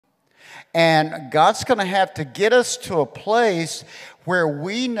And God's going to have to get us to a place where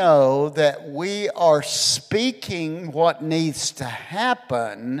we know that we are speaking what needs to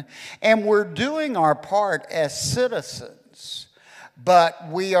happen, and we're doing our part as citizens. But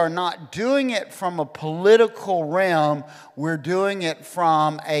we are not doing it from a political realm. We're doing it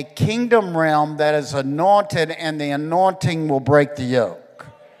from a kingdom realm that is anointed, and the anointing will break the yoke.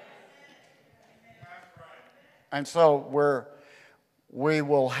 And so we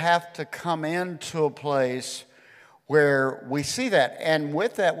will have to come into a place where we see that. And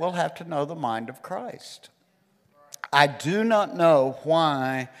with that, we'll have to know the mind of Christ. I do not know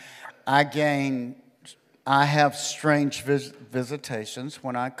why I have strange visitations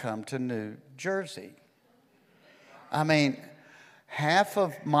when I come to New Jersey. I mean, half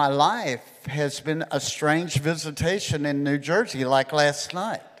of my life has been a strange visitation in New Jersey, like last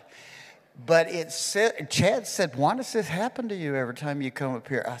night. But Chad said, why does this happen to you every time you come up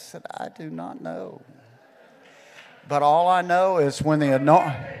here? I said, I do not know. But all I know is when the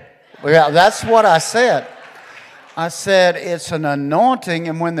anointing, yeah, that's what I said. I said, it's an anointing,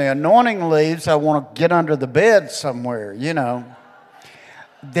 and when the anointing leaves, I want to get under the bed somewhere, you know.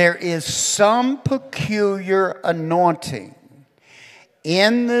 There is some peculiar anointing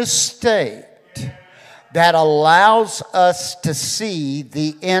in this state that allows us to see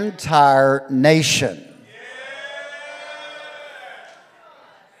the entire nation.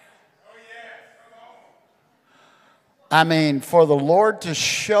 I mean, for the Lord to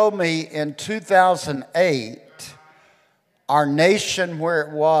show me in 2008 our nation where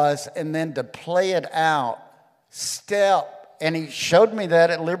it was, and then to play it out and he showed me that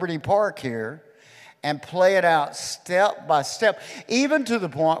at Liberty Park here, and play it out step by step, even to the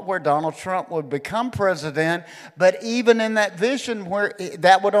point where Donald Trump would become president, but even in that vision where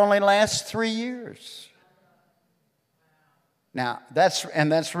that would only last 3 years. Now,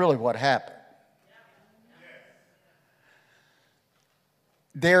 that's really what happened.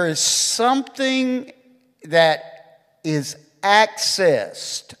 There is something that is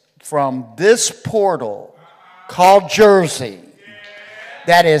accessed from this portal called Jersey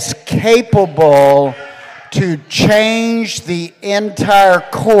that is capable to change the entire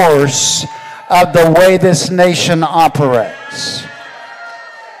course of the way this nation operates.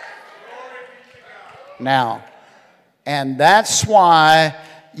 Now, and that's why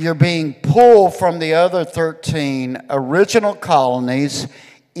you're being pulled from the other 13 original colonies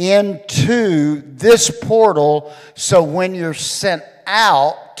into this portal, so when you're sent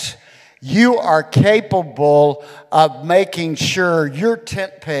out, you are capable of making sure your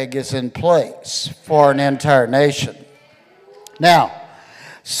tent peg is in place for an entire nation. Now,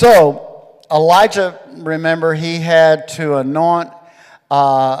 so Elijah, remember, he had to anoint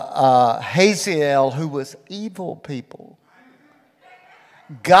Hazael, who was evil people.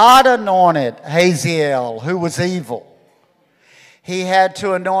 God anointed Hazael, who was evil. He had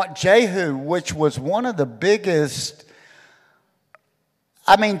to anoint Jehu, which was one of the biggest.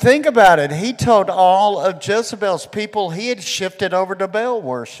 I mean, think about it. He told all of Jezebel's people he had shifted over to Baal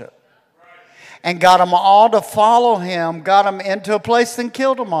worship. And got them all to follow him, got them into a place and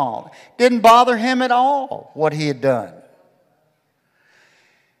killed them all. Didn't bother him at all what he had done.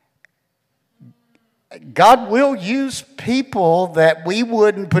 God will use people that we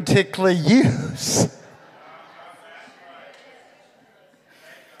wouldn't particularly use.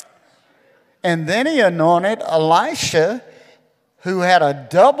 And then he anointed Elisha, who had a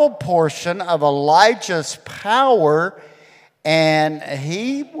double portion of Elijah's power, and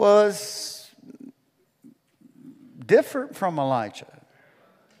he was different from Elijah.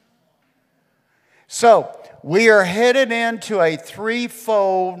 So, we are headed into a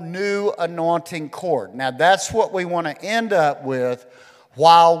threefold new anointing cord. Now, that's what we want to end up with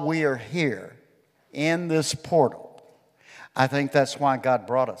while we are here in this portal. I think that's why God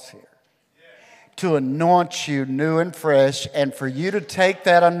brought us here. To anoint you new and fresh, and for you to take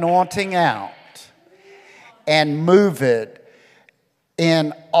that anointing out and move it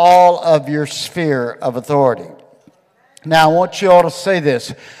in all of your sphere of authority. Now, I want you all to say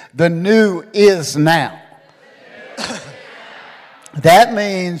this. The new is now. That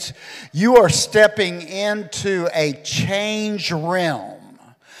means you are stepping into a change realm,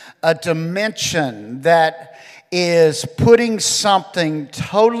 a dimension that is putting something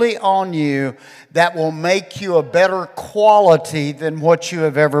totally on you that will make you a better quality than what you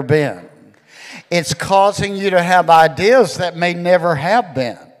have ever been. It's causing you to have ideas that may never have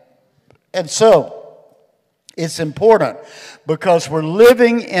been. And so, it's important because we're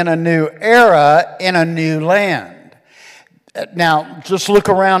living in a new era in a new land. Now, just look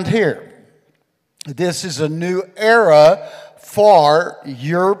around here. This is a new era for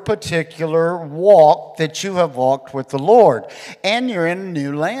your particular walk that you have walked with the Lord. And you're in a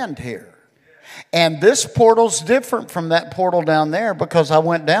new land here. And this portal's different from that portal down there because I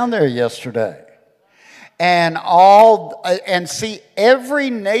went down there yesterday. And see, every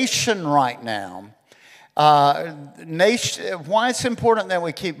nation right now, why it's important that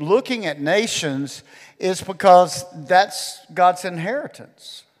we keep looking at nations is because that's God's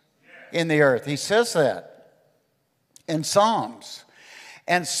inheritance in the earth. He says that in Psalms.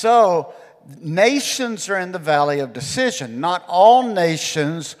 And so nations are in the valley of decision. Not all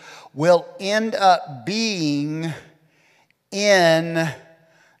nations will end up being in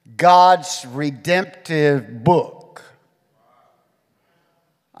God's redemptive book.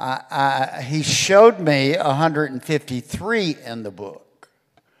 He showed me 153 in the book,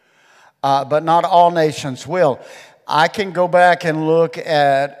 but not all nations will. I can go back and look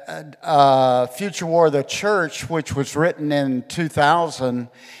at Future War of the Church, which was written in 2000,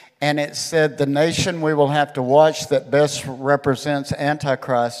 and it said the nation we will have to watch that best represents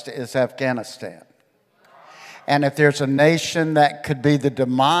Antichrist is Afghanistan. And if there's a nation that could be the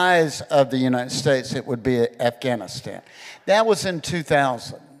demise of the United States, it would be Afghanistan. That was in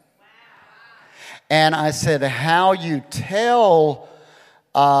 2000. And I said, how you tell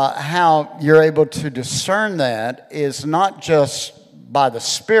how you're able to discern that is not just by the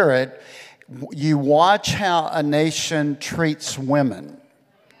Spirit. You watch how a nation treats women.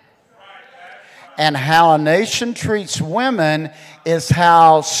 And how a nation treats women is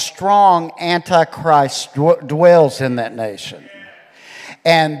how strong Antichrist dwells in that nation.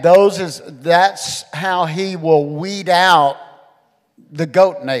 And that's how he will weed out the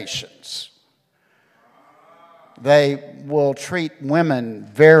goat nations. They will treat women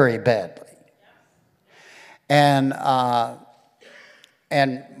very badly. And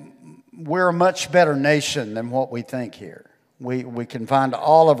we're a much better nation than what we think here. We can find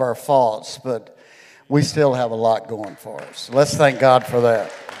all of our faults, but we still have a lot going for us. Let's thank God for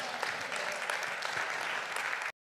that.